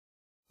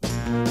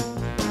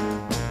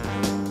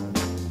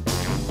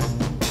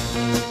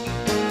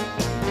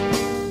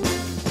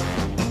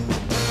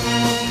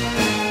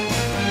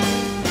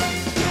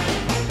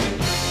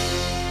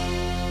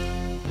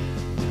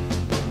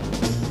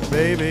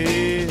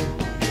baby.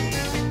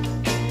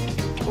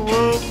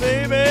 Oh,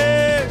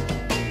 baby.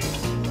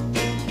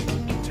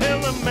 Tell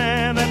the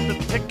man at the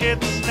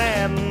ticket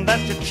stand that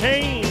you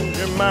changed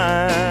your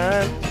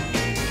mind.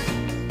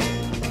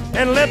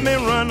 And let me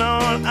run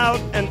on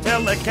out and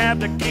tell the cab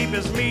to keep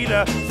his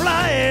meter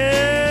flying.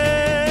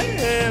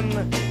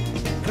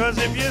 'Cause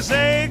if you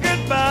say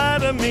goodbye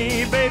to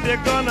me, baby, you're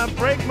gonna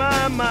break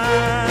my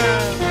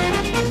mind.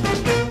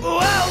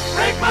 Well,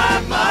 break my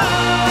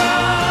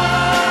mind,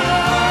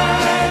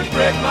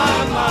 break my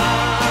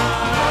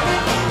mind.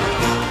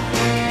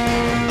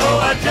 Oh,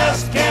 I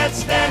just can't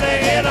stand to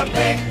hear a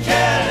big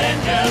jet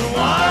engine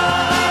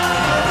whine.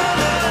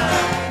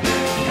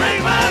 Break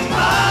my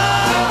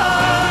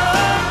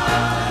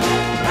mind,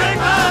 break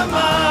my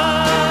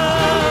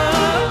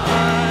mind.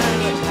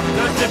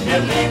 'Cause if you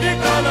leave,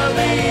 you're gonna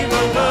leave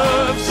a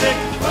lovesick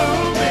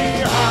fool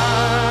behind.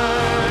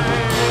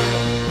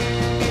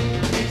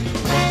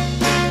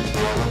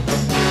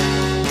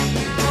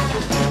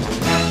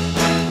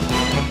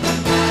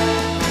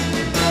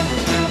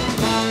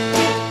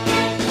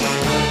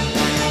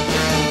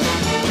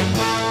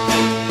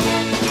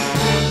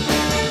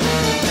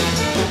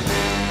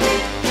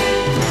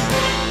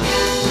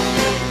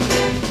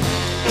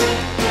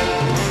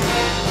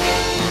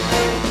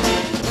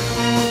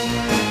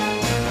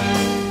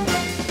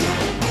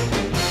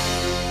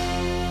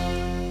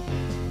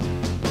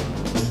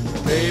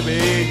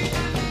 Baby,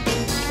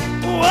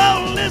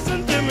 well, listen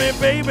to me,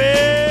 baby.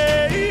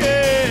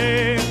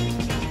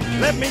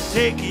 Let me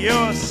take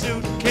your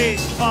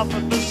suitcase off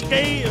of the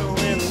scale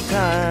in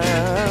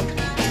time.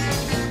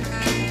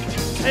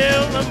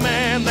 Tell the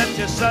man that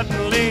you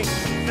suddenly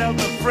felt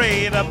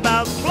afraid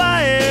about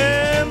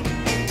flying.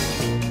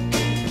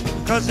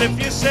 'Cause if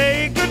you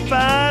say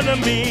goodbye to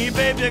me,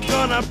 baby, you're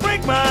gonna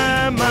break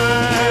my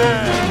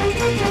mind.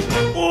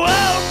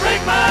 Well,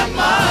 break my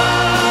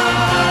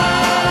mind,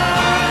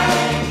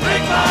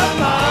 break my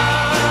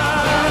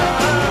mind.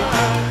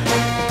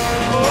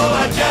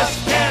 Oh, I just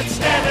can't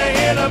stand to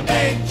hear the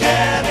big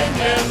jet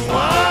engine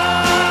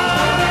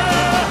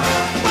whine.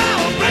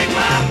 Well, break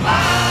my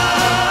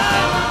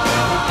mind,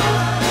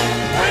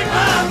 break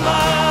my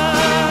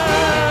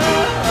mind.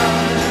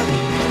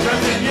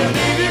 'Cause if you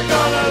leave, you're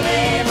gonna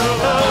leave a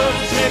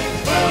lovesick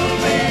fool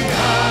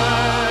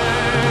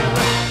behind.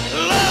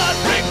 Lord,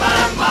 break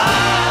my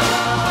mind,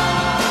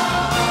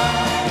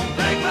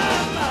 break my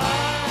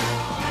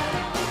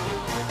mind.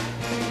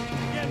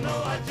 You know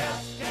I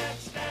just can't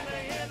stand to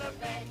hear the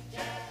big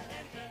jet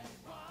engine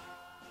whine.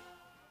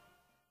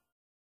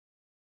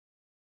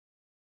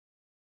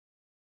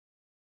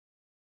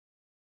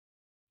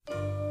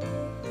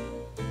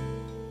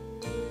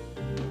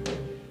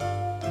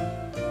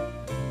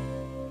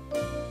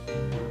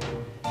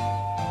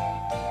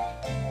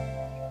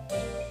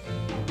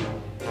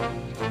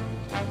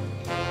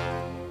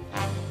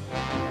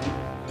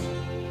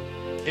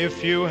 If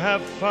you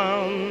have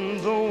found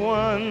the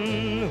one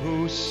who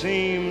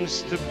seems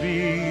to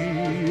be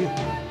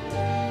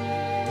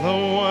the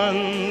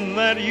one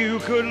that you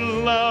could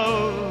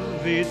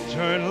love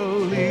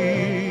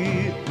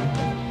eternally,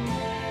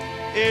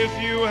 if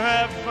you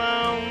have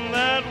found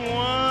that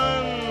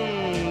one,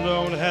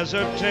 don't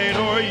hesitate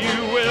or you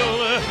will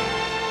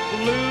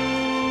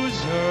lose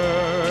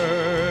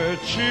her.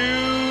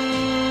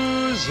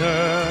 Choose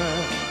her.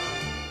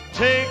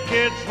 Take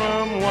it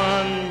from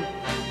one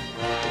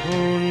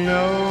who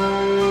knows.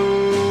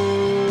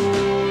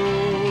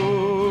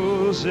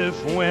 If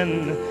when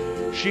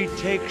she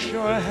takes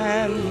your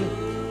hand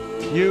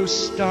you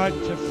start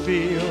to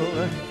feel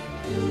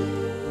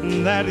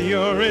that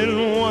you're in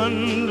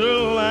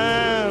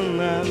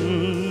wonderland and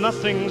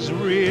nothing's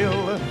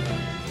real,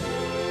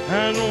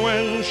 and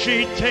when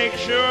she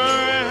takes your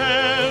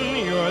hand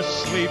your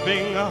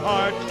sleeping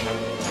heart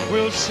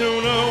will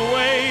soon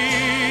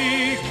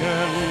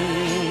awaken,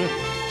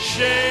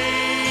 shaken.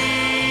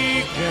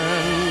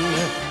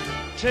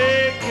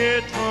 Take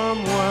it from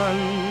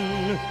one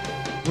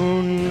who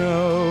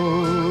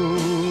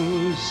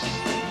knows.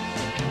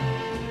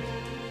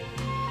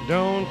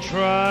 Don't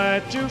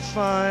try to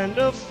find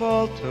a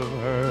fault of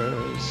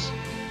hers.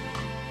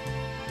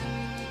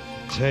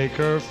 Take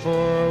her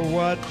for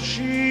what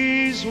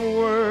she's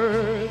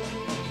worth.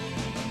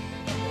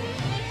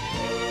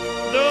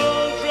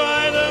 Don't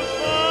try to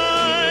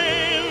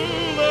find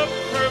the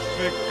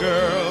perfect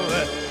girl.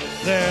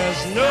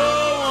 There's no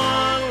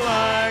one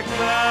like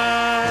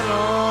that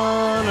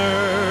on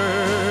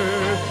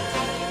earth.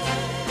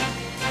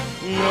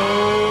 No.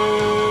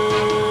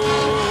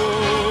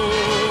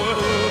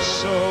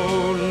 So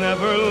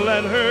never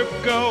let her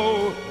go,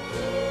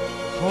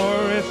 for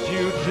if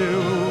you do,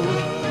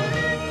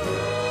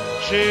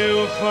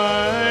 she'll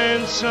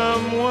find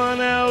someone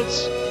else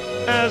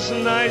as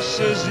nice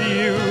as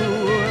you.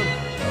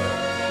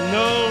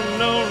 No,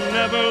 no,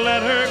 never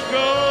let her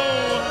go,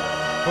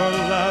 for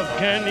love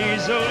can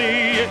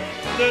easily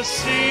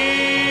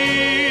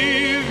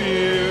deceive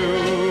you,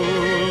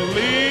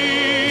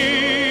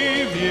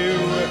 leave you.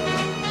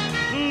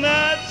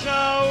 That's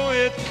how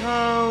it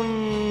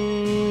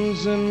comes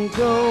and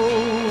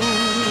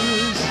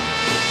goes.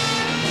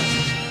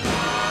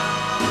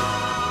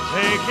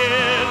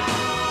 live.